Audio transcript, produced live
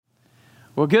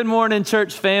Well, good morning,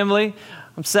 church family.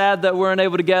 I'm sad that we're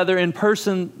unable to gather in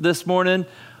person this morning,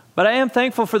 but I am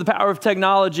thankful for the power of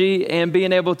technology and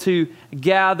being able to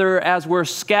gather as we're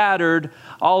scattered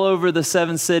all over the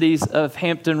 7 cities of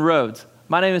Hampton Roads.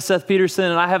 My name is Seth Peterson,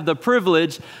 and I have the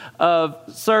privilege of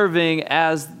serving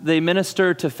as the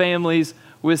minister to families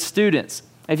with students.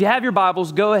 If you have your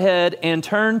Bibles, go ahead and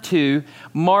turn to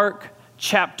Mark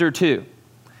chapter 2.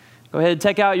 Go ahead and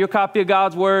take out your copy of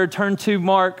God's Word, turn to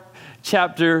Mark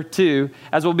chapter 2,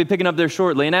 as we'll be picking up there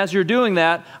shortly. And as you're doing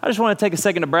that, I just want to take a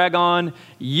second to brag on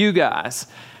you guys.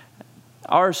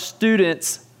 Our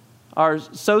students are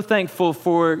so thankful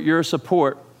for your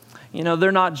support. You know,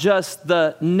 they're not just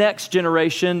the next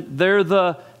generation, they're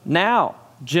the now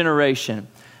generation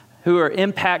who are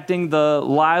impacting the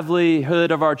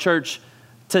livelihood of our church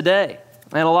today.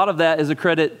 And a lot of that is a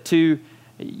credit to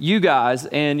you guys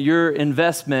and your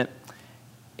investment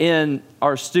in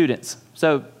our students.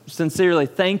 So sincerely,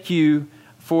 thank you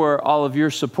for all of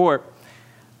your support.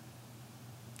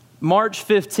 March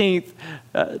 15th,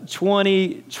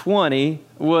 2020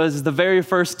 was the very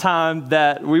first time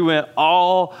that we went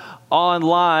all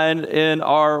online in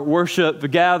our worship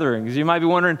gatherings. You might be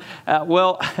wondering,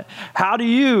 well, how do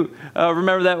you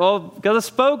remember that? Well, because I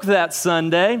spoke that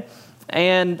Sunday,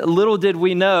 and little did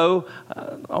we know,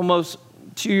 almost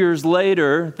 2 years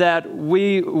later, that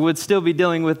we would still be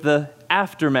dealing with the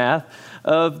aftermath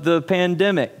of the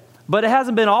pandemic. But it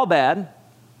hasn't been all bad.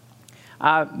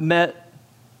 I met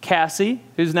Cassie,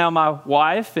 who's now my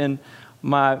wife and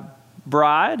my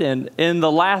bride, and in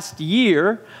the last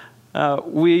year,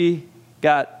 we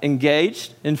got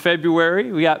engaged in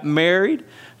February. We got married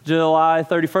July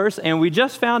 31st, and we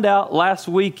just found out last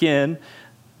weekend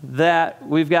that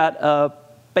we've got a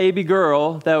baby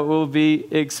girl that we'll be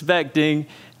expecting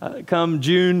come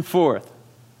June 4th.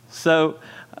 So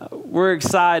we're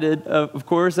excited, of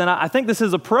course, and I think this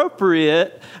is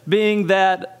appropriate, being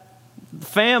that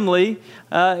family,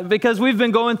 because we've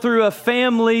been going through a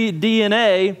family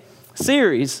DNA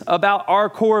series about our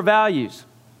core values.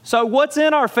 So what's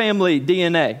in our family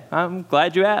DNA? I'm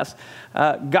glad you asked.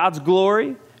 God's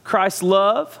glory, Christ's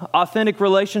love, authentic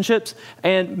relationships,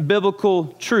 and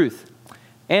biblical truth.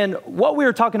 And what we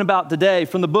are talking about today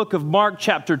from the book of Mark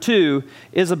chapter 2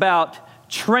 is about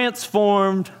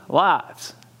transformed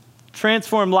lives.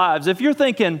 Transformed lives. If you're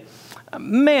thinking,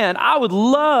 man, I would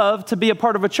love to be a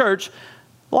part of a church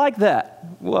like that,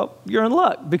 well, you're in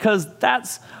luck, because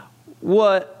that's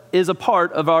what is a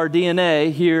part of our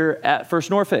DNA here at First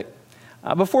Norfolk.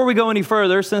 Before we go any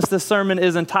further, since this sermon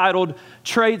is entitled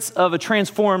Traits of a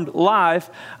Transformed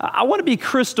Life, I want to be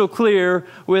crystal clear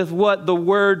with what the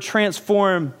word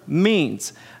transform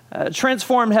means.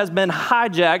 Transform has been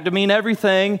hijacked to mean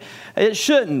everything it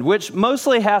shouldn't, which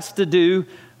mostly has to do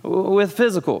with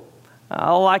physical.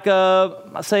 Like a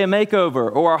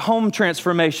makeover or a home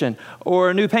transformation or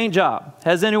a new paint job.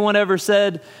 Has anyone ever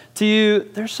said to you,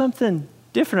 there's something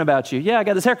different about you? Yeah, I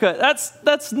got this haircut.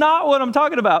 That's not what I'm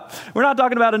talking about. We're not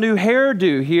talking about a new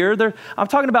hairdo here. I'm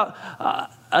talking about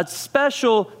a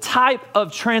special type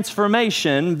of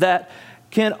transformation that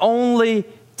can only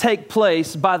take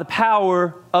place by the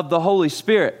power of the Holy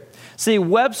Spirit. See,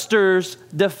 Webster's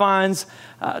defines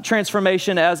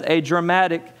transformation as a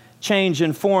dramatic change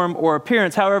in form or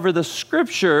appearance. However, the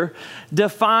scripture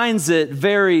defines it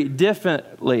very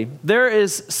differently. There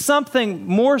is something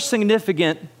more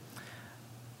significant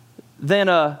than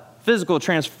a physical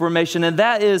transformation, and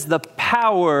that is the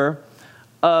power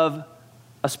of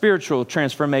a spiritual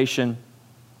transformation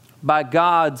by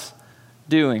God's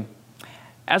doing.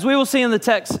 As we will see in the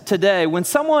text today, when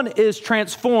someone is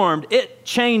transformed, it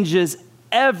changes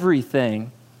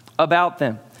everything about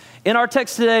them. In our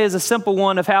text today is a simple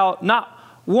one of how not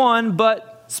one,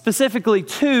 but specifically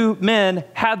 2 men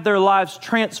had their lives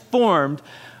transformed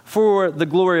for the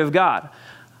glory of God.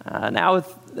 Now,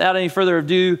 without any further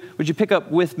ado, would you pick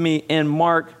up with me in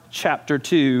Mark chapter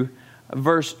 2,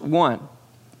 verse 1.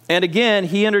 And again,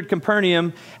 he entered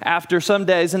Capernaum after some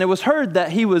days, and it was heard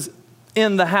that he was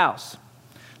in the house.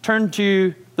 Turn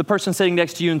to the person sitting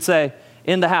next to you and say,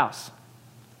 in the house.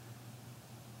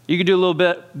 You can do a little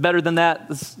bit better than that.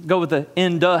 Let's go with the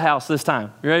in the house this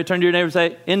time. You ready? Turn to your neighbor and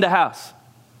say, in the house.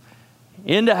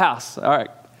 In the house. All right.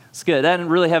 It's good. That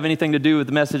didn't really have anything to do with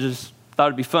the message. I just thought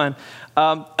it'd be fun.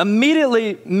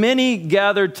 Immediately, many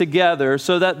gathered together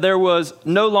so that there was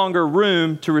no longer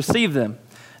room to receive them,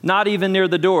 not even near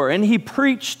the door. And he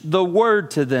preached the word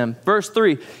to them. Verse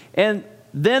 3, and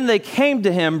then they came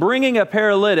to him, bringing a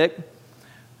paralytic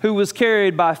who was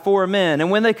carried by 4 men. And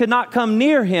when they could not come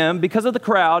near him because of the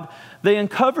crowd, they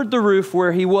uncovered the roof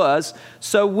where he was.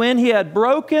 So when he had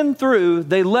broken through,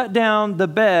 they let down the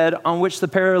bed on which the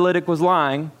paralytic was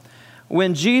lying.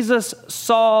 When Jesus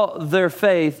saw their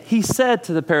faith, he said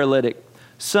to the paralytic,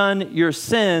 "Son, your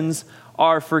sins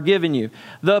are forgiven you."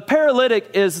 The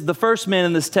paralytic is the first man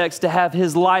in this text to have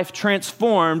his life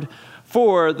transformed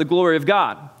for the glory of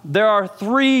God. There are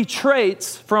 3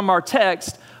 traits from our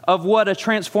text of what a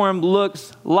transformed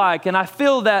looks like. And I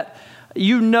feel that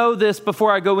you know this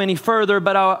before I go any further,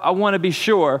 but I want to be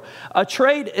sure. A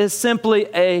trait is simply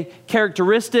a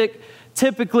characteristic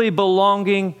typically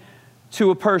belonging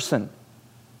to a person.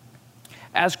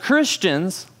 As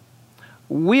Christians,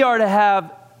 we are to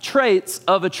have traits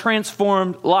of a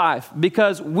transformed life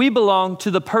because we belong to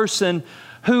the person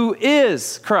who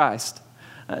is Christ.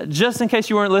 Just in case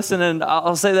you weren't listening,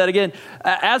 I'll say that again.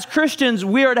 As Christians,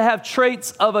 we are to have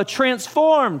traits of a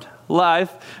transformed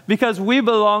life because we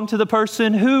belong to the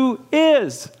person who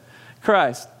is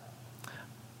Christ.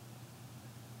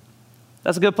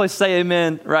 That's a good place to say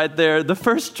amen right there. The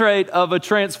first trait of a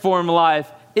transformed life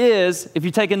is, if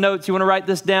you're taking notes, you want to write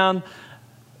this down,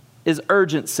 is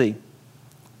urgency.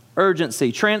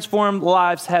 Urgency. Transformed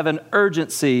lives have an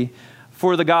urgency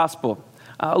for the gospel.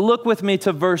 Look with me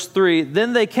to verse 3.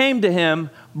 Then they came to him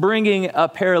bringing a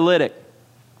paralytic.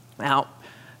 Now,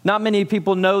 not many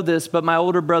people know this, but my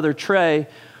older brother Trey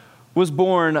was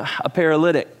born a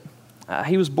paralytic.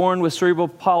 He was born with cerebral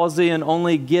palsy and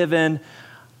only given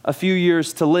a few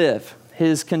years to live.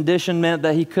 His condition meant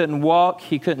that he couldn't walk,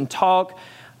 he couldn't talk.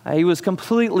 He was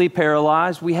completely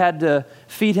paralyzed. We had to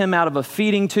feed him out of a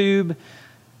feeding tube.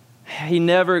 He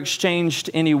never exchanged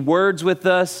any words with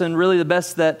us, and really the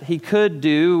best that he could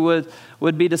do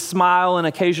would be to smile and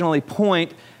occasionally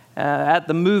point at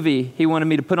the movie he wanted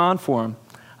me to put on for him.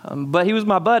 But he was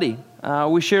my buddy.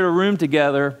 We shared a room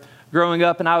together growing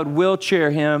up, and I would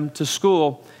wheelchair him to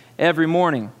school every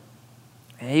morning.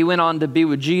 He went on to be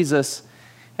with Jesus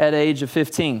at the age of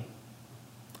 15.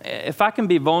 If I can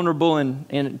be vulnerable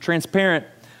and transparent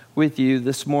with you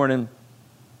this morning,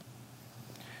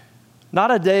 not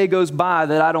a day goes by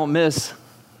that I don't miss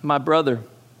my brother.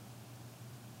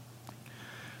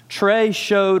 Trey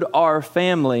showed our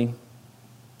family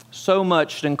so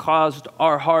much and caused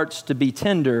our hearts to be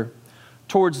tender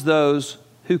towards those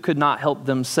who could not help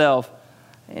themselves.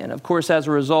 And of course, as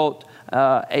a result,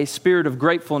 a spirit of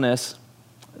gratefulness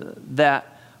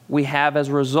that we have as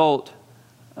a result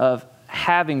of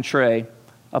having Trey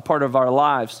a part of our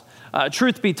lives.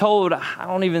 Truth be told, I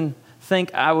don't even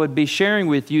think I would be sharing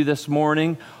with you this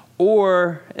morning,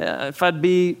 or if I'd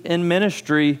be in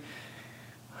ministry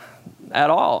at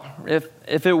all,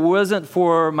 if it wasn't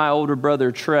for my older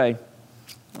brother Trey.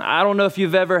 I don't know if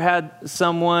you've ever had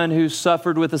someone who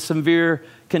suffered with a severe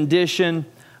condition,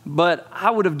 but I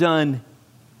would have done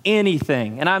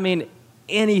anything, and I mean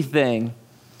anything,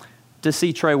 to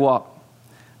see Trey walk,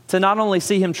 to not only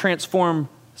see him transform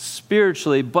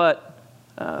spiritually, but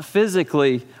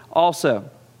physically also.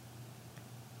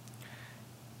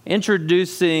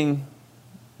 Introducing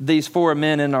these 4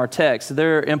 men in our text,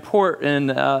 they're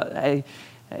important, a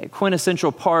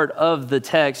quintessential part of the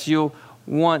text. You'll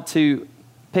want to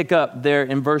pick up there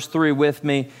in verse 3 with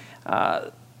me.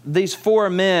 These 4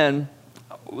 men,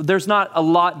 there's not a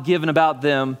lot given about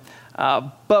them,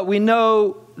 but we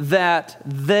know that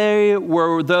they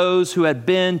were those who had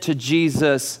been to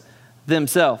Jesus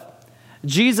themselves.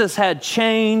 Jesus had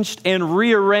changed and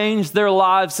rearranged their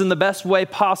lives in the best way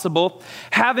possible.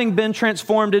 Having been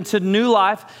transformed into new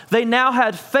life, they now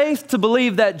had faith to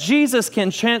believe that Jesus can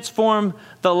transform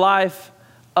the life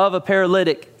of a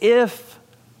paralytic if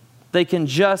they can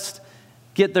just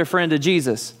get their friend to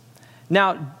Jesus.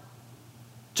 Now,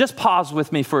 just pause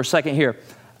with me for a second here.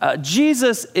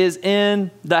 Jesus is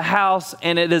in the house,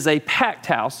 and it is a packed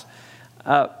house.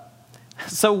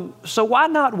 So why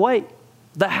not wait?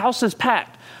 The house is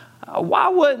packed. Why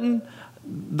wouldn't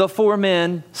the 4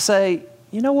 men say,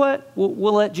 you know what,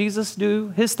 we'll let Jesus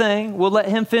do his thing. We'll let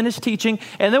him finish teaching.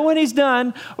 And then when he's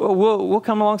done, we'll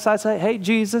come alongside and say, hey,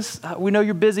 Jesus, we know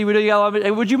you're busy. We know you got a lot of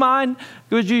it. Would you mind?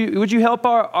 Would you help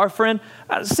our friend?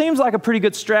 It seems like a pretty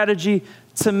good strategy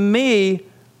to me.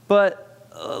 But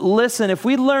listen, if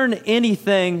we learn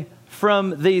anything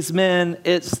from these men,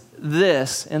 it's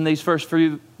this in these first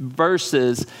few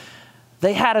verses.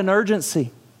 They had an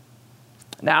urgency.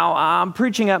 Now, I'm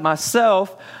preaching at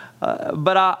myself,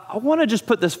 but I want to just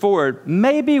put this forward.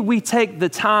 Maybe we take the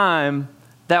time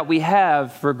that we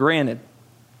have for granted.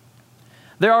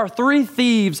 There are 3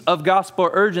 thieves of gospel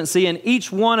urgency, and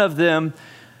each one of them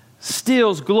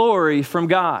steals glory from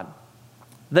God.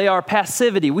 they are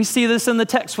passivity. We see this in the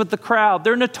text with the crowd.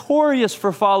 They're notorious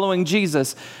for following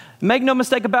Jesus. Make no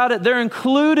mistake about it, they're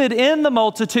included in the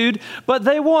multitude, but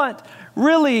they want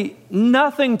really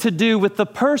nothing to do with the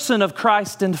person of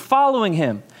Christ and following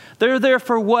him. They're there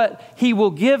for what he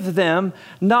will give them,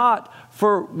 not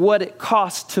for what it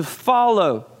costs to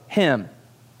follow him.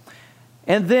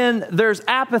 And then there's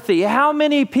apathy. How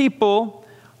many people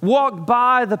walked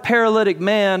by the paralytic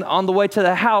man on the way to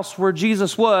the house where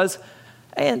Jesus was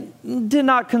and did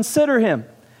not consider him?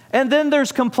 And then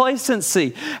there's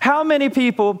complacency. How many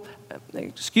people,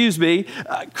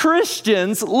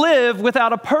 Christians live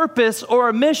without a purpose or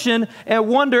a mission and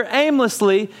wander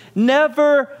aimlessly,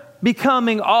 never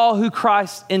becoming all who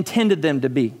Christ intended them to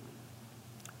be?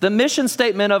 The mission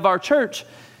statement of our church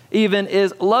even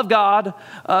is love God,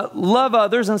 love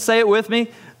others, and say it with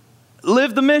me,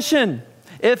 live the mission.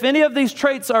 If any of these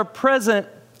traits are present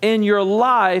in your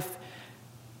life,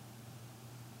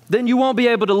 then you won't be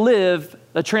able to live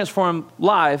a transformed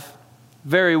life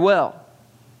very well.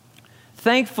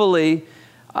 Thankfully,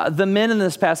 the men in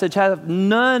this passage have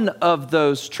none of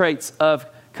those traits of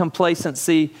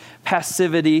complacency,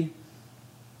 passivity,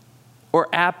 or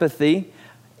apathy.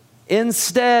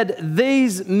 Instead,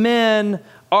 these men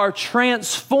are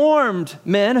transformed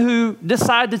men who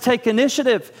decide to take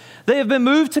initiative. They have been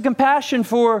moved to compassion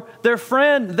for their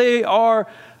friend. They are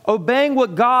obeying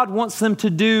what God wants them to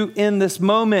do in this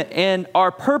moment and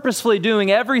are purposefully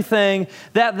doing everything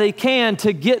that they can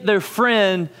to get their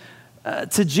friend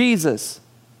to Jesus.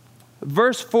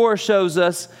 Verse 4 shows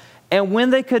us, and when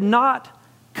they could not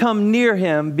come near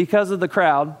him because of the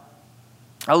crowd,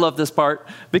 I love this part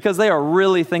because they are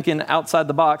really thinking outside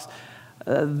the box.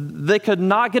 They could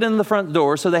not get in the front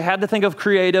door, so they had to think of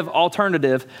creative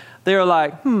alternative. They were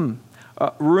like,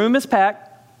 room is packed.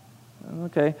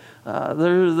 Okay,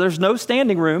 there's no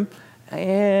standing room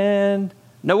and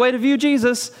no way to view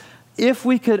Jesus. If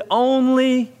we could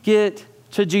only get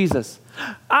to Jesus.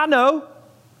 I know,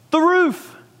 the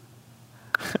roof.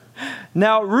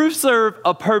 Now, roofs serve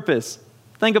a purpose.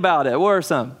 Think about it. What are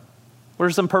some? What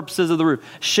are some purposes of the roof?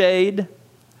 Shade,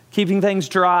 keeping things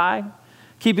dry,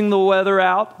 keeping the weather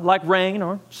out, like rain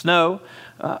or snow.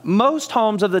 Most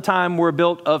homes of the time were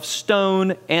built of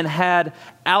stone and had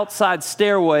outside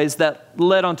stairways that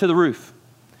led onto the roof.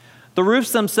 The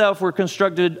roofs themselves were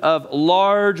constructed of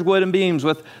large wooden beams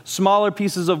with smaller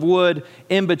pieces of wood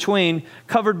in between,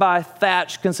 covered by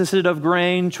thatch consisted of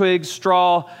grain, twigs,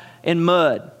 straw, and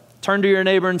mud. Turn to your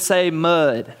neighbor and say,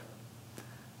 mud.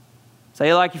 Say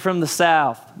it like you're from the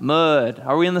South. Mud.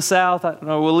 Are we in the South? I don't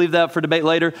know. We'll leave that for debate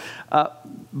later.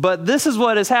 But this is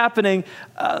what is happening.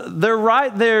 They're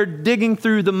right there digging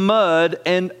through the mud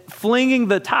and flinging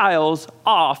the tiles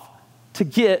off to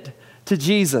get to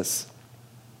Jesus.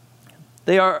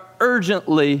 They are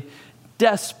urgently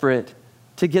desperate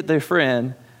to get their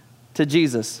friend to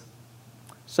Jesus.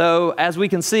 So as we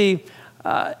can see,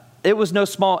 it was no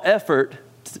small effort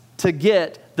to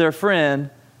get their friend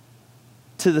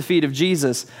to the feet of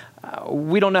Jesus.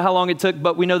 We don't know how long it took,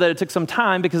 but we know that it took some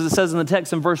time because it says in the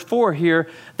text in verse 4 here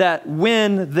that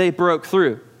when they broke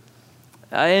through.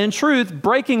 In truth,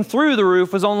 breaking through the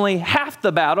roof was only half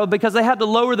the battle because they had to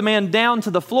lower the man down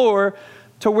to the floor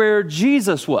to where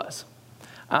Jesus was.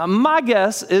 My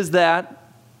guess is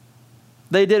that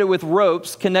they did it with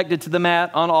ropes connected to the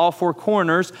mat on all four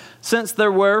corners since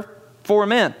there were four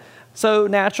men. So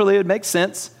naturally, it makes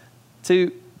sense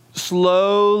to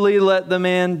slowly let the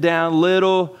man down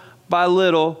little by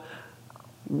little.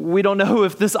 We don't know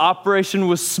if this operation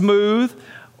was smooth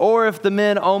or if the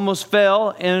men almost fell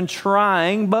in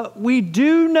trying, but we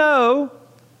do know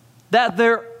that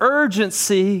their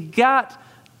urgency got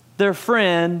their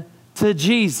friend to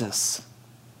Jesus.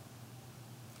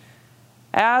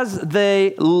 As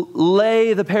they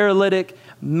lay the paralytic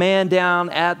man down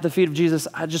at the feet of Jesus,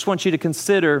 I just want you to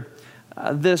consider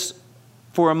this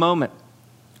for a moment.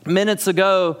 Minutes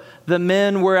ago, the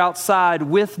men were outside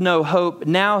with no hope.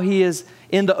 Now he is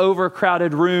in the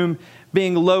overcrowded room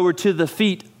being lowered to the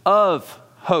feet of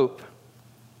hope.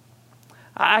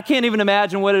 I can't even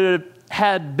imagine what it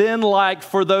had been like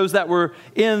for those that were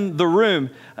in the room.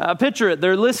 Picture it.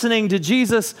 They're listening to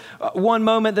Jesus one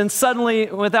moment, then suddenly,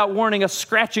 without warning, a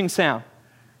scratching sound.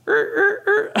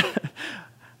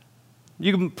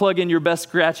 You can plug in your best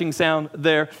scratching sound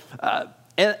there.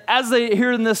 And as they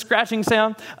hear this scratching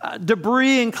sound,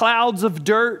 debris and clouds of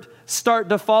dirt start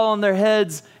to fall on their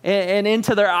heads and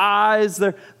into their eyes.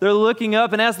 They're looking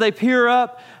up, and as they peer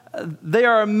up, they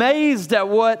are amazed at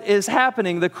what is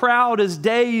happening. The crowd is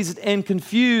dazed and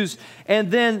confused.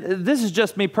 And then, this is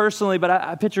just me personally, but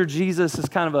I picture Jesus as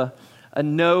kind of a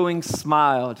knowing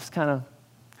smile, just kind of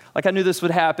like I knew this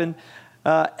would happen.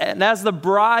 And as the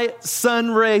bright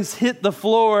sun rays hit the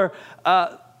floor,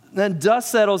 then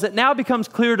dust settles. It now becomes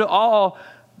clear to all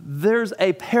there's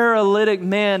a paralytic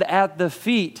man at the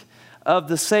feet of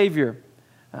the Savior.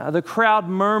 The crowd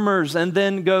murmurs and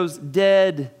then goes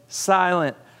dead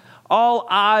silent. All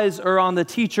eyes are on the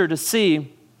teacher to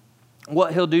see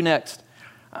what he'll do next.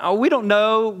 We don't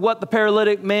know what the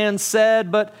paralytic man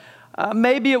said, but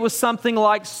maybe it was something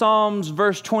like Psalms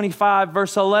verse 25,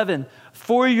 verse 11.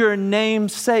 For your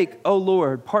name's sake, O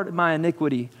Lord, pardon my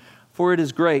iniquity, for it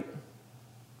is great.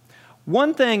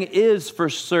 One thing is for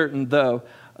certain, though.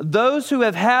 Those who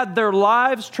have had their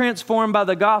lives transformed by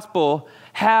the gospel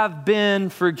have been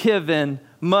forgiven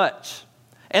much.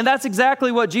 And that's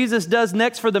exactly what Jesus does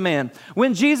next for the man.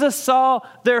 When Jesus saw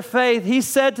their faith, he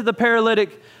said to the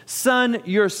paralytic, son,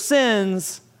 your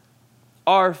sins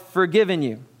are forgiven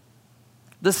you.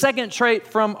 The second trait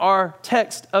from our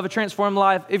text of a transformed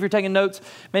life, if you're taking notes,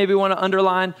 maybe you want to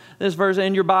underline this verse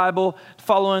in your Bible,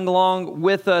 following along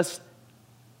with us.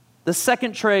 The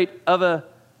second trait of a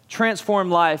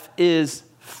transformed life is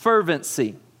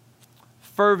fervency.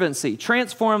 Fervency.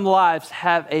 Transformed lives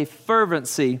have a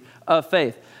fervency of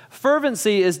faith.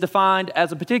 Fervency is defined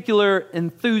as a particular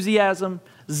enthusiasm,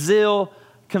 zeal,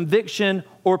 conviction,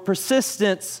 or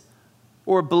persistence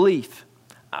or belief.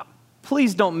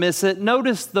 Please don't miss it.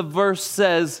 Notice the verse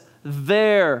says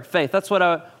their faith. That's what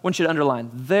I want you to underline.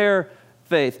 Their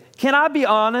faith. Can I be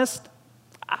honest?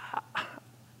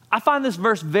 I find this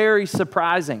verse very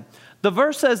surprising. The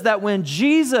verse says that when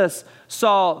Jesus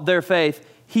saw their faith,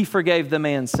 he forgave the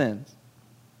man's sins.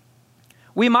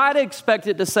 We might expect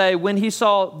it to say when he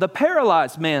saw the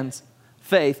paralyzed man's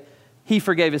faith, he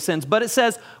forgave his sins. But it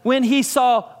says when he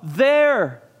saw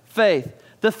their faith,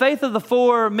 the faith of the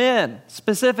four men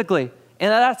specifically,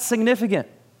 and that's significant.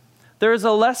 There is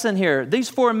a lesson here. These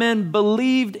four men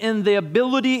believed in the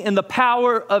ability and the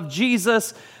power of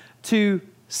Jesus to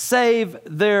save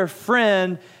their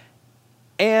friend,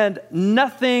 and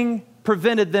nothing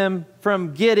prevented them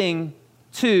from getting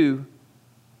to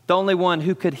the only one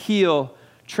who could heal,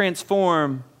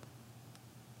 transform,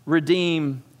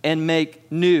 redeem, and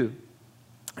make new.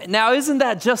 Now, isn't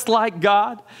that just like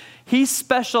God? He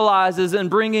specializes in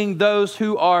bringing those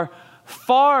who are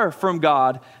far from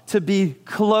God to be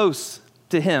close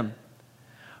to Him.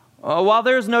 While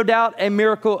there's no doubt a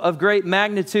miracle of great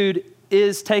magnitude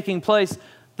is taking place,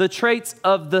 the traits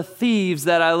of the thieves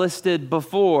that I listed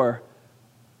before,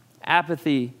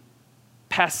 apathy,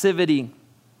 passivity,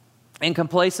 and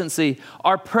complacency,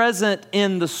 are present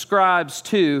in the scribes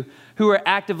too, who are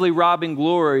actively robbing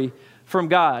glory from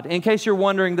God. In case you're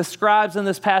wondering, the scribes in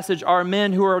this passage are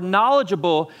men who are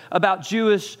knowledgeable about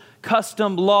Jewish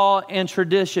custom, law, and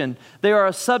tradition. They are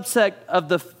a subsect of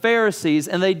the Pharisees,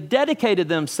 and they dedicated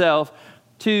themselves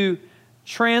to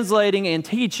translating and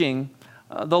teaching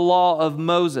the law of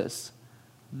Moses.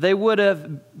 They would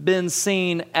have been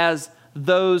seen as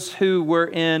those who were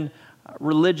in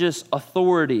religious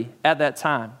authority at that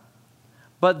time.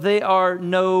 But they are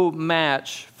no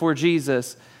match for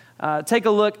Jesus. Take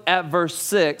a look at verse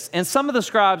 6. And some of the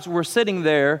scribes were sitting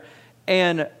there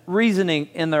and reasoning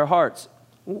in their hearts.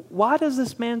 Why does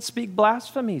this man speak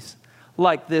blasphemies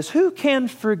like this? Who can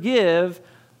forgive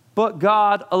but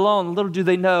God alone? Little do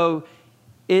they know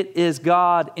it is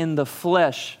God in the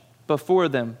flesh before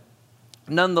them.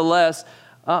 Nonetheless,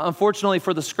 unfortunately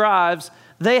for the scribes,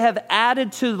 they have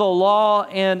added to the law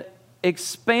and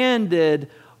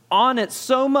expanded on it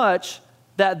so much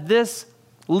that this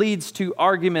leads to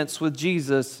arguments with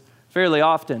Jesus fairly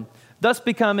often, thus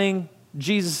becoming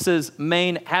Jesus'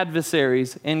 main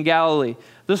adversaries in Galilee.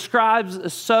 The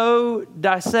scribes so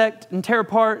dissect and tear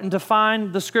apart and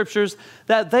define the scriptures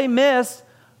that they miss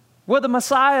what the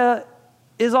Messiah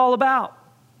is all about.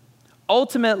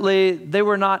 Ultimately, they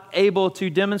were not able to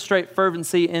demonstrate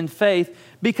fervency in faith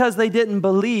because they didn't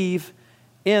believe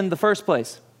in the first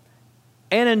place.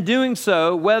 And in doing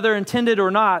so, whether intended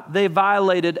or not, they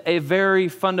violated a very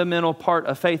fundamental part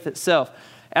of faith itself.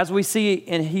 As we see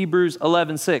in Hebrews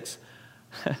 11:6,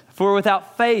 for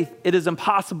without faith it is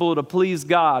impossible to please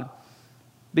God,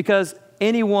 because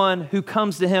anyone who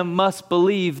comes to Him must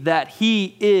believe that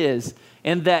He is,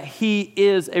 and that He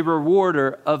is a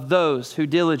rewarder of those who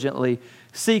diligently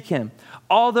seek Him.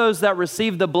 All those that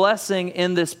received the blessing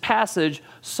in this passage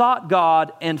sought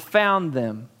God and found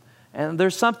them. And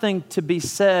there's something to be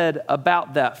said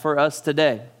about that for us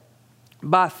today.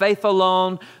 By faith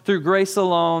alone, through grace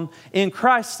alone, in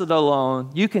Christ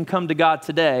alone, you can come to God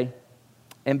today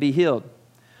and be healed.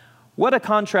 What a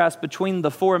contrast between the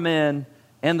four men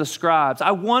and the scribes.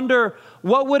 I wonder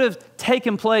what would have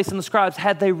taken place in the scribes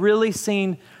had they really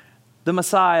seen the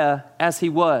Messiah as he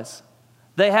was.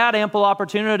 They had ample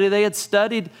opportunity. They had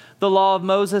studied the law of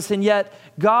Moses, and yet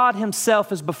God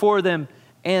himself is before them,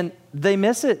 and they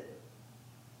miss it.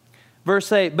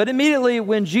 Verse 8, but immediately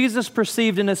when Jesus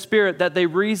perceived in his spirit that they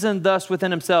reasoned thus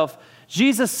within himself,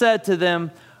 Jesus said to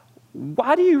them,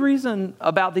 why do you reason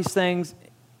about these things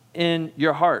in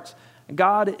your hearts?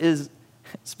 God is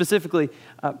specifically,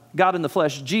 God in the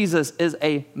flesh, Jesus is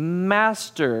a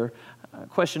master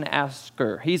question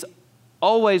asker. He's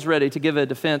always ready to give a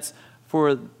defense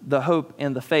for the hope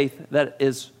and the faith that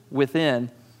is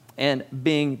within and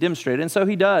being demonstrated. And so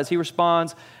he does. He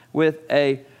responds with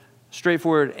a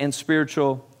straightforward and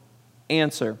spiritual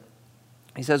answer.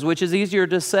 He says, which is easier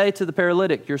to say to the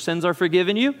paralytic, your sins are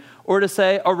forgiven you, or to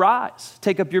say, arise,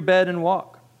 take up your bed and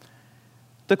walk?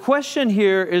 The question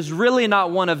here is really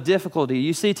not one of difficulty.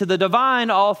 You see, to the divine,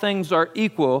 all things are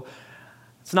equal.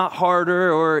 It's not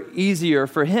harder or easier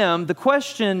for him. The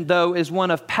question, though, is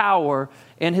one of power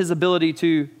and his ability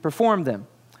to perform them.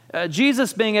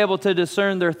 Jesus, being able to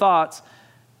discern their thoughts,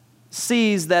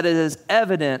 sees that it is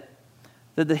evident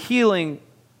that the healing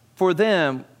for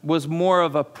them was more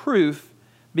of a proof,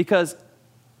 because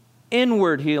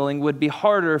inward healing would be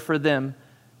harder for them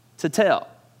to tell.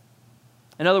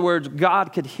 In other words,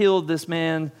 God could heal this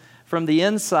man from the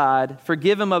inside,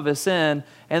 forgive him of his sin,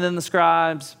 and then the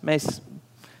scribes may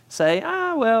say,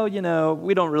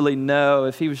 we don't really know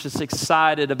if he was just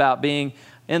excited about being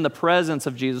in the presence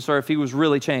of Jesus or if he was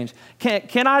really changed.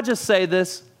 Can I just say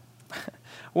this? I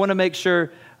want to make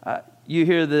sure you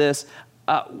hear this.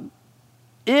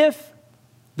 If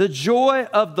the joy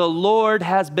of the Lord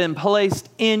has been placed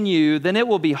in you, then it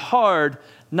will be hard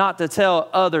not to tell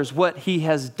others what he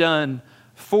has done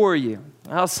for you.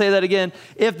 I'll say that again.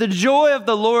 If the joy of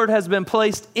the Lord has been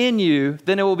placed in you,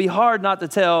 then it will be hard not to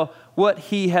tell what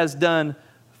he has done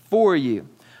for you.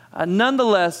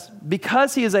 Nonetheless,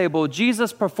 because he is able,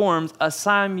 Jesus performs a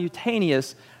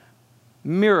simultaneous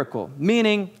miracle,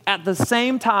 meaning at the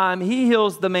same time he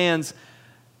heals the man's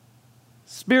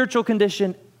spiritual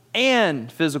condition and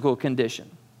physical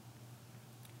condition.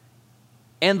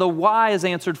 And the why is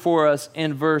answered for us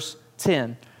in verse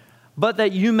 10. But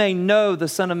that you may know the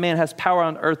Son of Man has power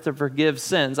on earth to forgive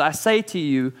sins. I say to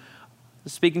you,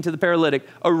 speaking to the paralytic,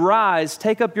 arise,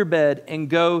 take up your bed, and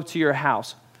go to your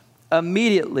house.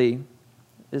 Immediately,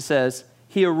 it says,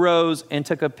 he arose and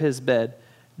took up his bed.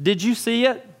 Did you see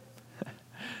it?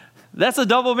 That's a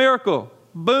double miracle.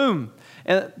 Boom.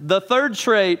 And the third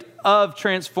trait of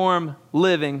transformed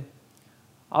living,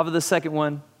 off of the second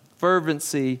one,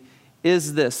 fervency,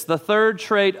 is this. The third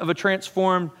trait of a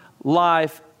transformed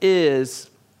life is,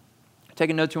 take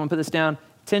a note, you want to put this down,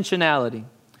 intentionality.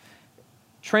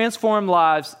 Transformed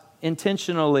lives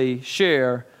intentionally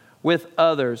share with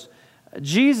others.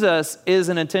 Jesus is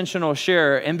an intentional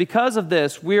sharer, and because of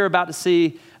this, we are about to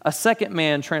see a second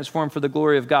man transformed for the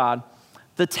glory of God.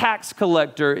 The tax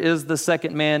collector is the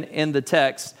second man in the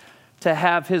text to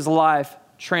have his life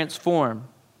transformed.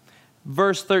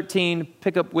 Verse 13,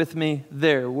 pick up with me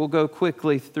there. We'll go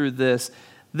quickly through this.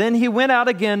 Then he went out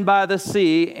again by the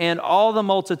sea, and all the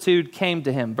multitude came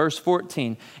to him. Verse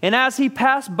 14, and as he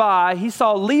passed by, he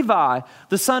saw Levi,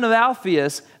 the son of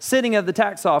Alphaeus, sitting at the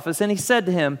tax office, and he said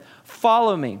to him,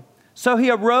 follow me. So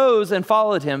he arose and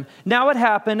followed him. Now it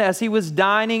happened as he was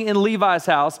dining in Levi's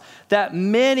house that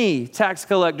many tax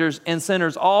collectors and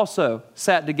sinners also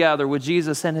sat together with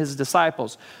Jesus and his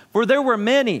disciples. For there were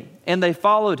many, and they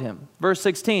followed him. Verse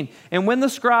 16, and when the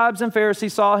scribes and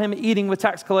Pharisees saw him eating with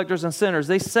tax collectors and sinners,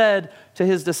 they said to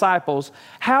his disciples,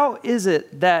 how is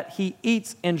it that he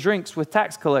eats and drinks with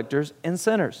tax collectors and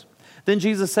sinners? Then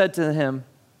Jesus said to him,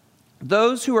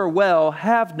 those who are well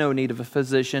have no need of a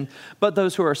physician, but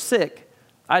those who are sick.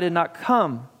 I did not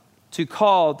come to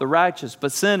call the righteous,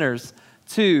 but sinners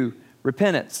to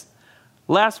repentance.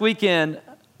 Last weekend,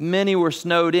 many were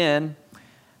snowed in,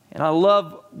 and I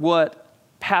love what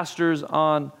pastors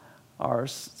on our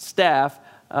staff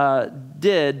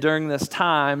did during this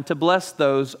time to bless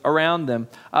those around them.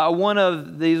 One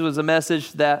of these was a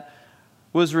message that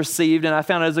was received, and I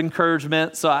found it as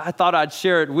encouragement, so I thought I'd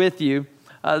share it with you.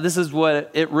 This is what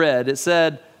it read. It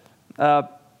said,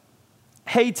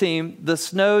 hey team, the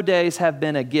snow days have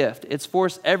been a gift. It's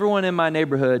forced everyone in my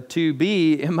neighborhood to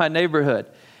be in my neyborhood.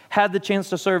 Had the chance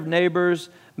to serve neighbors,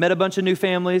 met a bunch of new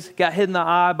families, got hit in the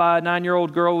eye by a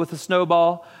 9-year-old girl with a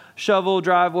snowball, shovel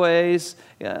driveways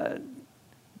that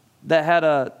had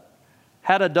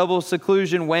a double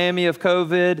seclusion whammy of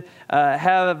COVID,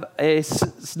 have a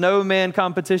snowman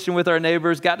competition with our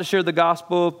neighbors, got to share the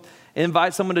gospel,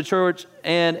 invite someone to church,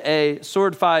 and a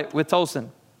sword fight with Tolson.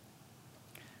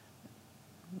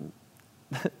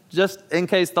 just in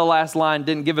case the last line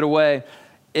didn't give it away,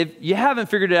 if you haven't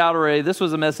figured it out already, this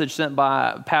was a message sent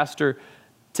by Pastor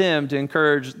Tim to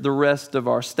encourage the rest of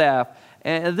our staff.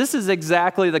 And this is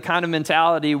exactly the kind of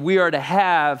mentality we are to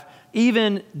have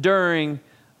even during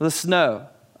the snow.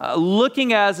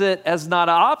 Looking at it as not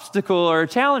an obstacle or a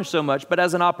challenge so much, but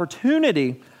as an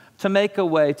opportunity to make a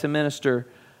way to minister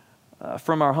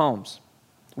from our homes.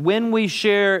 When we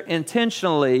share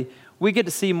intentionally, we get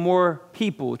to see more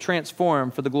people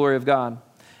transform for the glory of God.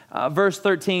 Verse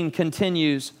 13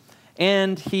 continues,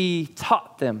 and he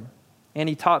taught them.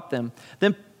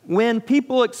 Then when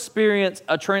people experience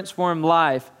a transformed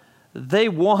life, they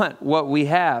want what we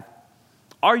have.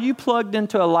 Are you plugged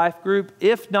into a life group?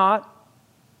 If not,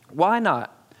 why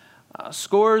not?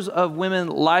 Scores of women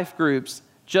life groups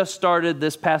just started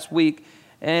this past week,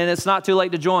 and it's not too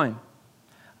late to join.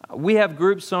 We have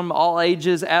groups from all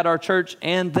ages at our church,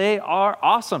 and they are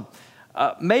awesome.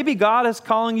 Maybe God is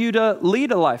calling you to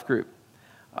lead a life group.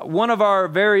 One of our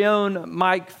very own,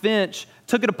 Mike Finch,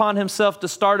 took it upon himself to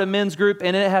start a men's group,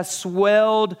 and it has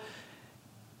swelled,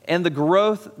 and the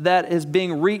growth that is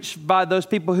being reached by those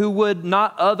people who would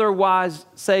not otherwise,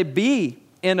 say, be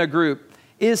in a group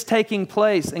is taking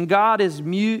place. And God is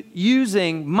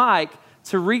using Mike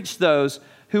to reach those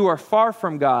who are far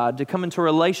from God to come into a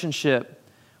relationship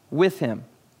with him.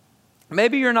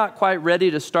 Maybe you're not quite ready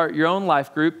to start your own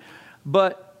life group,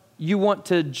 but you want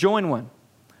to join one.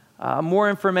 More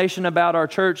information about our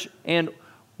church and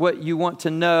what you want to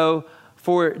know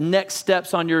for next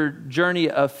steps on your journey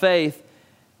of faith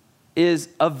is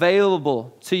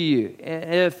available to you.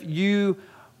 If you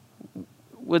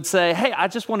would say, hey, I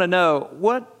just want to know,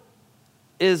 what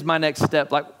is my next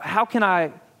step? Like, how can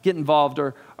I get involved?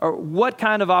 Or what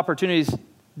kind of opportunities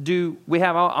do we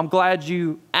have? I'm glad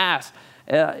you asked.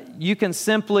 You can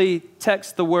simply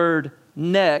text the word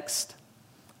next,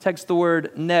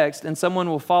 and someone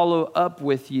will follow up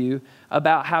with you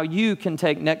about how you can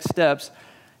take next steps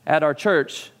at our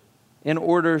church in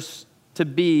order to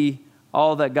be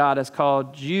all that God has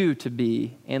called you to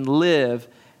be and live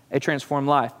a transformed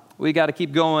life. We got to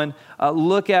keep going.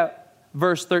 Look at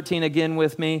verse 13 again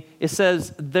with me. It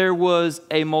says, there was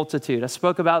a multitude. I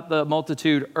spoke about the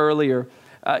multitude earlier.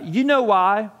 You know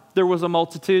why there was a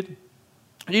multitude?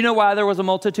 You know why there was a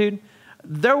multitude?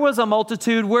 There was a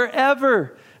multitude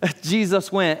wherever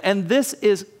Jesus went. And this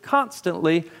is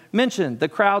constantly mentioned. The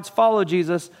crowds followed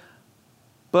Jesus,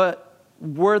 but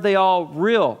were they all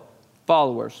real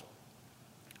followers?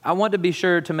 I want to be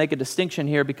sure to make a distinction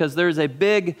here because there's a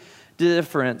big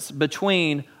difference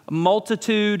between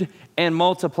multitude and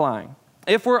multiplying.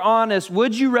 If we're honest,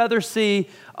 would you rather see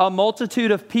a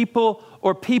multitude of people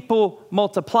or people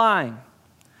multiplying?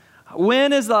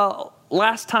 When is the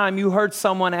last time you heard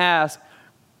someone ask,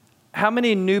 how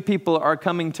many new people are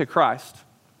coming to Christ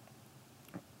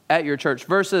at your church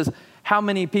versus how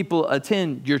many people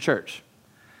attend your church?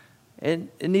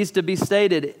 It needs to be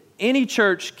stated, any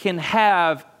church can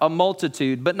have a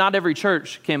multitude, but not every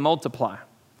church can multiply.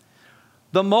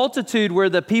 The multitude were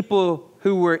the people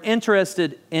who were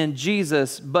interested in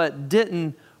Jesus but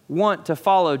didn't want to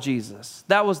follow Jesus.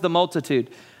 That was the multitude.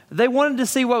 They wanted to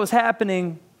see what was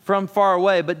happening from far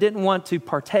away but didn't want to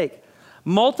partake.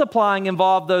 Multiplying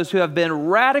involved those who have been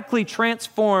radically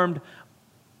transformed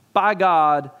by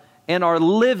God and are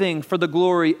living for the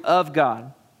glory of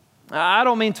God. I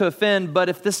don't mean to offend, but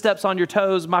if this steps on your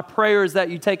toes, my prayer is that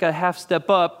you take a half step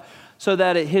up so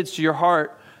that it hits your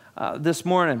heart this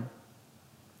morning.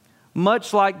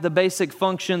 Much like the basic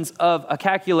functions of a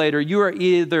calculator, you are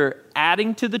either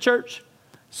adding to the church,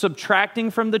 subtracting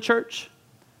from the church,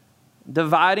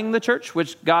 dividing the church,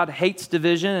 which God hates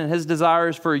division and his desire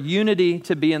is for unity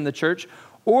to be in the church,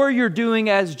 or you're doing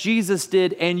as Jesus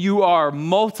did and you are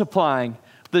multiplying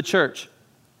the church.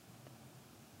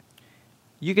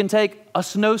 You can take a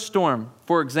snowstorm,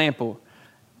 for example.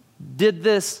 Did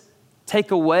this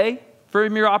take away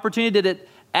from your opportunity? Did it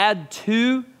add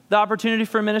to the opportunity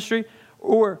for ministry?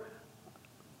 Or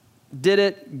did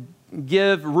it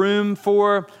give room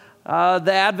for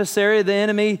the adversary, the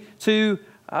enemy, to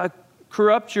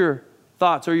corrupt your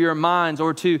thoughts or your minds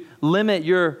or to limit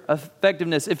your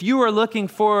effectiveness? If you are looking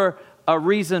for a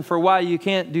reason for why you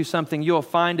can't do something, you'll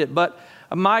find it. But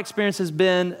my experience has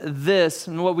been this,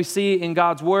 and what we see in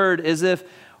God's word is if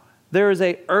there is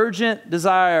an urgent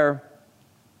desire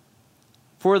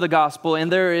for the gospel and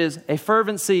there is a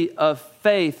fervency of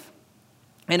faith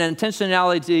and an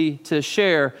intentionality to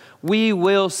share, we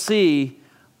will see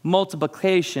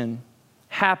multiplication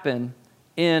happen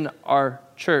in our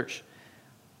church.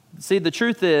 See, the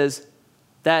truth is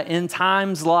that in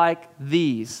times like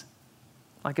these,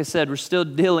 like I said, we're still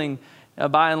dealing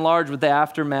by and large, with the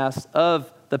aftermath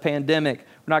of the pandemic.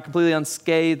 We're not completely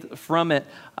unscathed from it.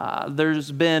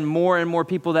 There's been more and more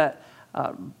people that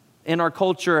in our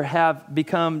culture have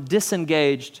become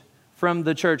disengaged from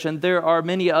the church. And there are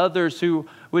many others who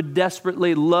would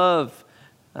desperately love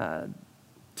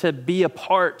to be a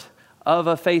part of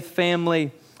a faith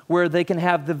family where they can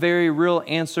have the very real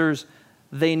answers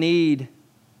they need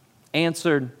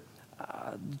answered.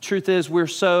 The truth is, we're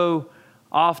so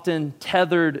often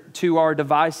tethered to our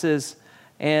devices,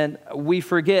 and we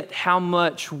forget how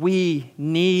much we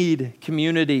need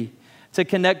community to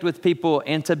connect with people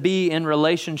and to be in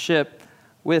relationship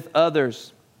with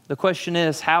others. The question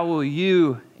is, how will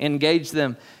you engage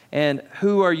them, and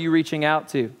who are you reaching out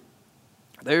to?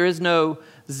 There is no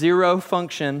zero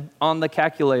function on the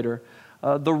calculator.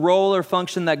 The role or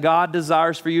function that God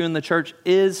desires for you in the church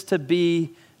is to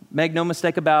be, make no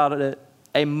mistake about it,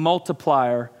 a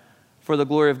multiplier for the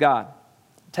glory of God.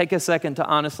 Take a second to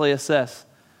honestly assess.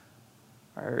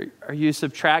 Are you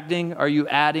subtracting? Are you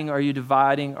adding? Are you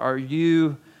dividing? Are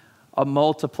you a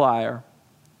multiplier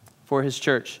for His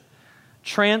church?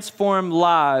 Transformed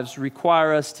lives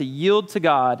require us to yield to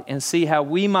God and see how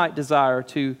we might desire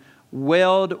to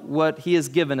weld what He has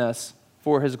given us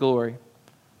for His glory.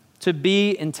 To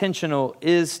be intentional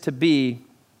is to be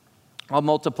a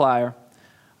multiplier.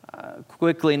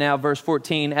 Quickly now, verse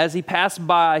 14. As he passed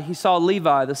by, he saw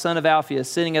Levi, the son of Alphaeus,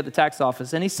 sitting at the tax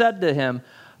office, and he said to him,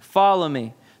 "Follow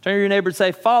me." Turn to your neighbor and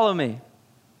say, "Follow me."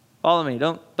 Follow me.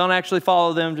 Don't actually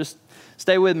follow them. Just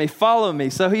stay with me. Follow me.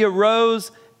 So he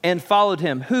arose and followed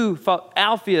him. Who?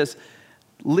 Alphaeus,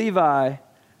 Levi,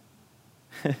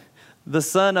 the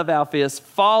son of Alphaeus,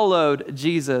 followed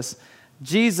Jesus.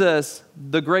 Jesus,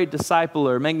 the great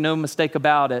discipler, make no mistake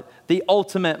about it, the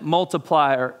ultimate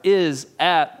multiplier is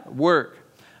at work.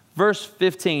 Verse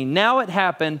 15, now it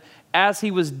happened as he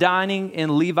was dining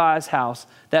in Levi's house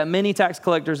that many tax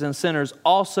collectors and sinners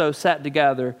also sat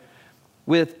together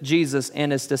with Jesus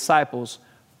and his disciples.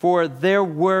 For there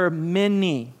were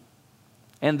many,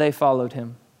 and they followed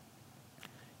him.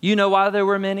 You know why there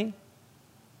were many?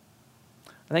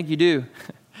 I think you do.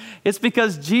 It's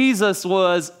because Jesus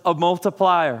was a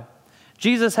multiplier.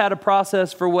 Jesus had a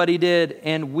process for what he did,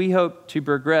 and we hope to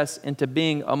progress into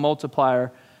being a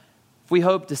multiplier. If we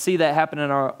hope to see that happen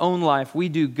in our own life, we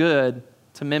do good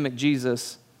to mimic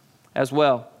Jesus as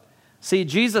well. See,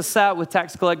 Jesus sat with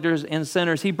tax collectors and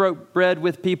sinners. He broke bread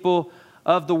with people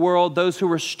of the world, those who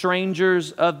were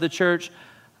strangers of the church.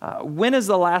 When is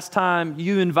the last time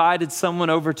you invited someone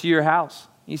over to your house?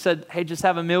 You said, "Hey, just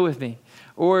have a meal with me."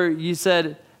 Or you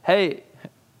said, "Hey,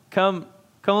 come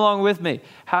along with me.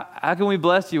 How can we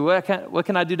bless you? What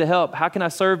can I do to help? How can I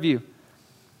serve you?"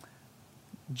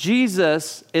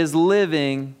 Jesus is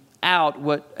living out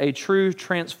what a true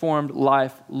transformed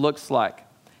life looks like.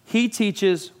 He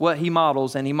teaches what he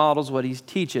models, and he models what he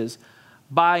teaches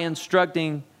by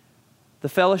instructing the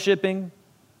fellowshipping,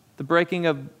 the breaking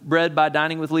of bread by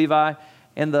dining with Levi,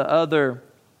 and the other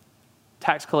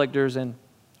tax collectors and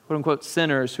quote-unquote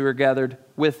sinners who are gathered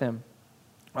with him.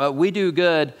 We do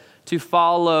good to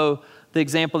follow the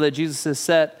example that Jesus has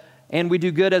set, and we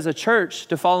do good as a church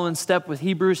to follow in step with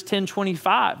Hebrews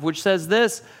 10:25, which says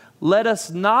this, "Let us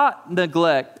not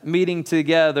neglect meeting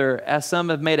together as some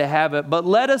have made a habit, but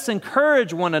let us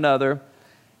encourage one another,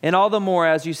 and all the more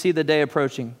as you see the day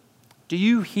approaching." Do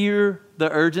you hear the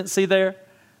urgency there?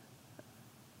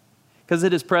 Because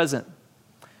it is present.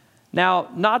 Now,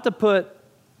 not to put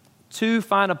too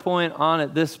fine a point on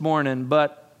it this morning,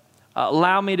 but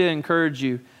allow me to encourage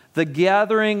you. The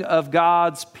gathering of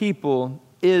God's people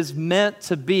is meant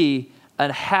to be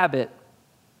a habit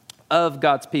of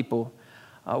God's people.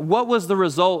 What was the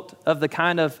result of the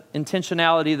kind of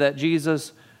intentionality that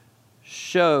Jesus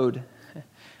showed?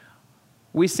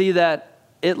 We see that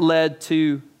it led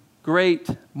to great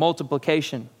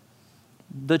multiplication.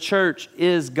 The church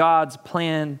is God's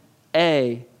plan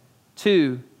A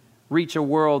to reach a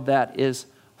world that is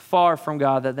far from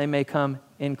God, that they may come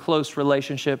in close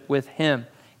relationship with him.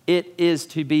 It is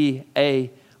to be a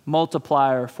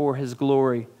multiplier for his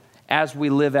glory as we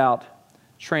live out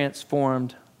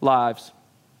transformed lives.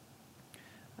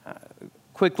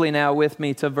 Quickly now with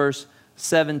me to verse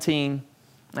 17.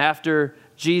 After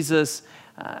Jesus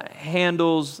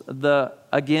handles the,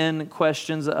 again,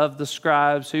 questions of the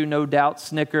scribes who no doubt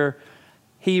snicker,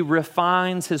 he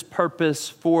refines his purpose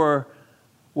for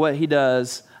what he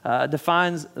does,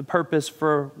 defines the purpose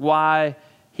for why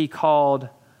he called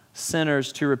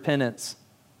sinners to repentance.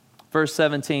 Verse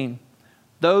 17,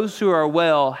 those who are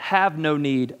well have no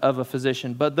need of a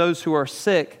physician, but those who are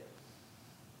sick,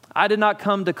 I did not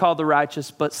come to call the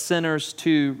righteous, but sinners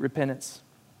to repentance.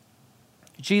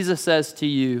 Jesus says to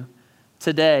you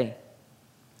today,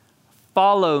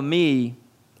 follow me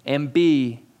and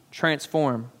be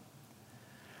transformed.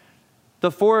 The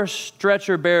 4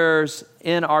 stretcher bearers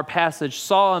in our passage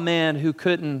saw a man who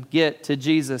couldn't get to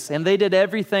Jesus, and they did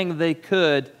everything they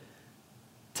could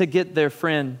to get their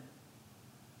friend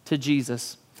to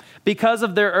Jesus. Because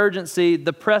of their urgency,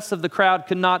 the press of the crowd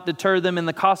could not deter them, and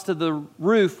the cost of the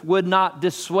roof would not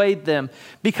dissuade them.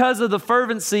 Because of the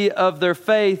fervency of their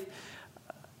faith,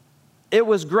 it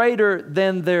was greater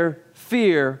than their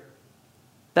fear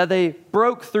that they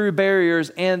broke through barriers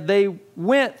and they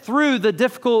went through the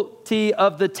difficulty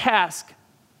of the task.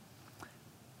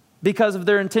 Because of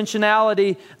their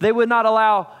intentionality, they would not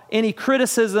allow any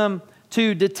criticism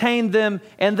to detain them,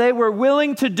 and they were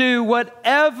willing to do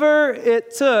whatever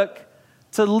it took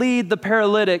to lead the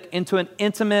paralytic into an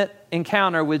intimate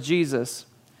encounter with Jesus,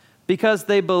 because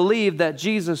they believed that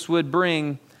Jesus would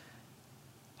bring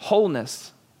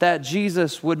wholeness, that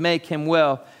Jesus would make him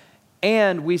well.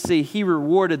 And we see he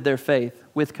rewarded their faith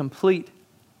with complete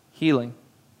healing.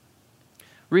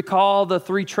 Recall the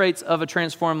 3 traits of a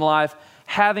transformed life: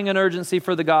 having an urgency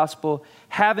for the gospel,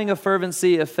 having a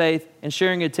fervency of faith, and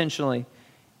sharing intentionally.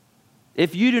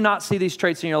 If you do not see these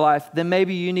traits in your life, then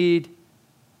maybe you need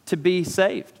to be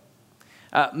saved.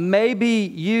 Maybe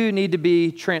you need to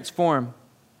be transformed.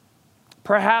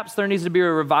 Perhaps there needs to be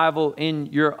a revival in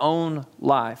your own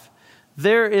life.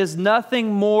 There is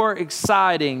nothing more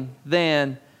exciting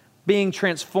than being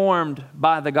transformed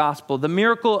by the gospel. The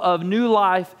miracle of new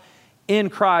life in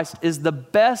Christ is the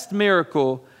best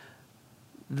miracle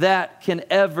that can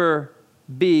ever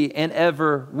be and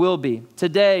ever will be.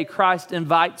 Today, Christ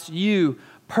invites you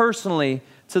personally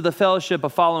to the fellowship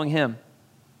of following him.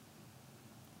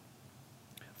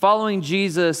 Following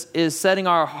Jesus is setting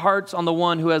our hearts on the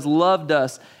one who has loved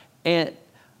us and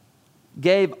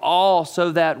gave all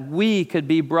so that we could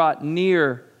be brought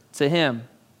near to him.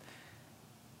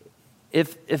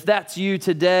 If that's you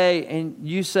today and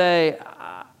you say,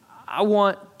 I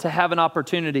want to have an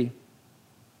opportunity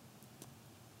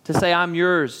to say, I'm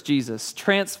yours, Jesus.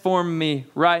 Transform me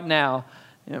right now.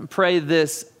 And pray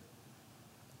this.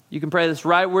 You can pray this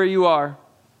right where you are.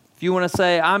 If you want to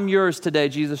say, I'm yours today,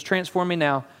 Jesus, transform me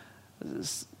now.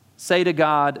 Say to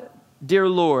God, dear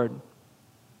Lord,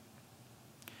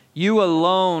 you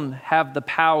alone have the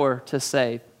power to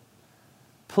save.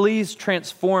 Please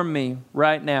transform me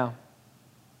right now.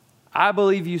 I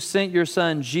believe you sent your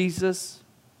son, Jesus,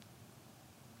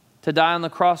 to die on the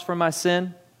cross for my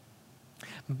sin.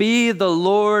 Be the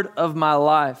Lord of my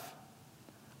life.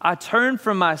 I turn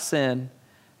from my sin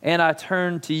and I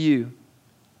turn to you.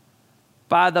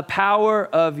 By the power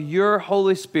of your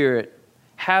Holy Spirit,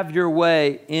 have your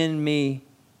way in me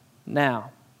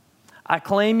now. I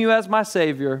claim you as my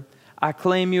Savior. I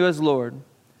claim you as Lord.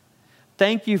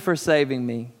 Thank you for saving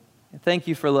me. Thank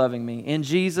you for loving me. In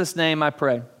Jesus' name I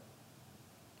pray.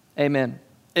 Amen.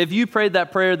 If you prayed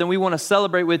that prayer, then we want to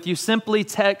celebrate with you. Simply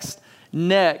text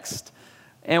NEXT,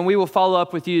 and we will follow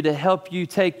up with you to help you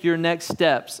take your next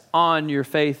steps on your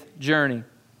faith journey.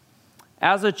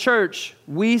 As a church,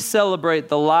 we celebrate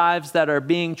the lives that are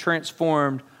being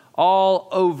transformed all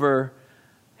over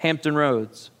Hampton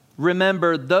Roads.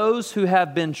 Remember, those who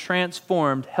have been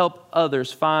transformed help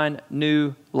others find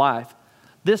new life.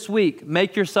 This week,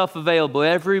 make yourself available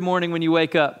every morning when you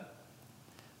wake up.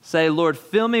 Say, Lord,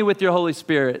 fill me with your Holy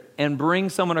Spirit and bring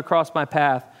someone across my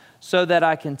path so that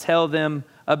I can tell them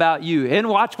about you. And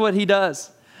watch what he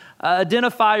does.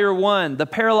 Identifier 1, the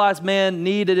paralyzed man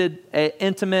needed an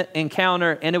intimate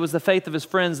encounter, and it was the faith of his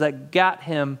friends that got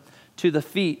him to the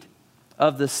feet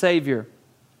of the Savior.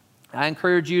 I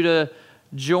encourage you to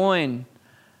join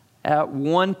at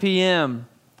 1 p.m.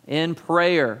 in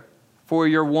prayer for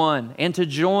your one, and to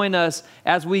join us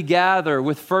as we gather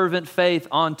with fervent faith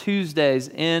on Tuesdays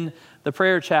in the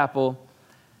prayer chapel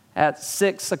at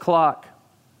 6 o'clock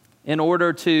in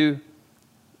order to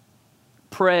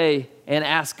pray and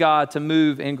ask God to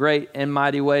move in great and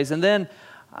mighty ways. And then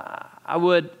I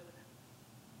would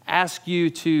ask you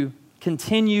to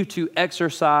continue to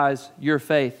exercise your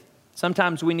faith.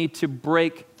 Sometimes we need to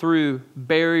break through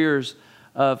barriers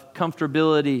of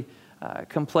comfortability,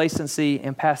 complacency,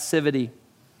 and passivity.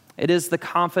 It is the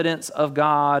confidence of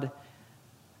God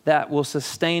that will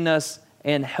sustain us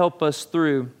and help us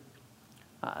through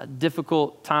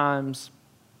difficult times,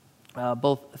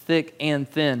 both thick and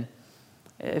thin.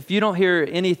 If you don't hear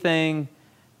anything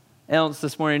else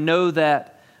this morning, know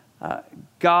that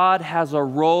God has a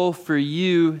role for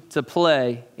you to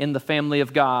play in the family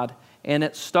of God, and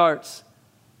it starts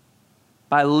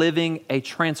by living a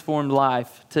transformed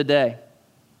life today.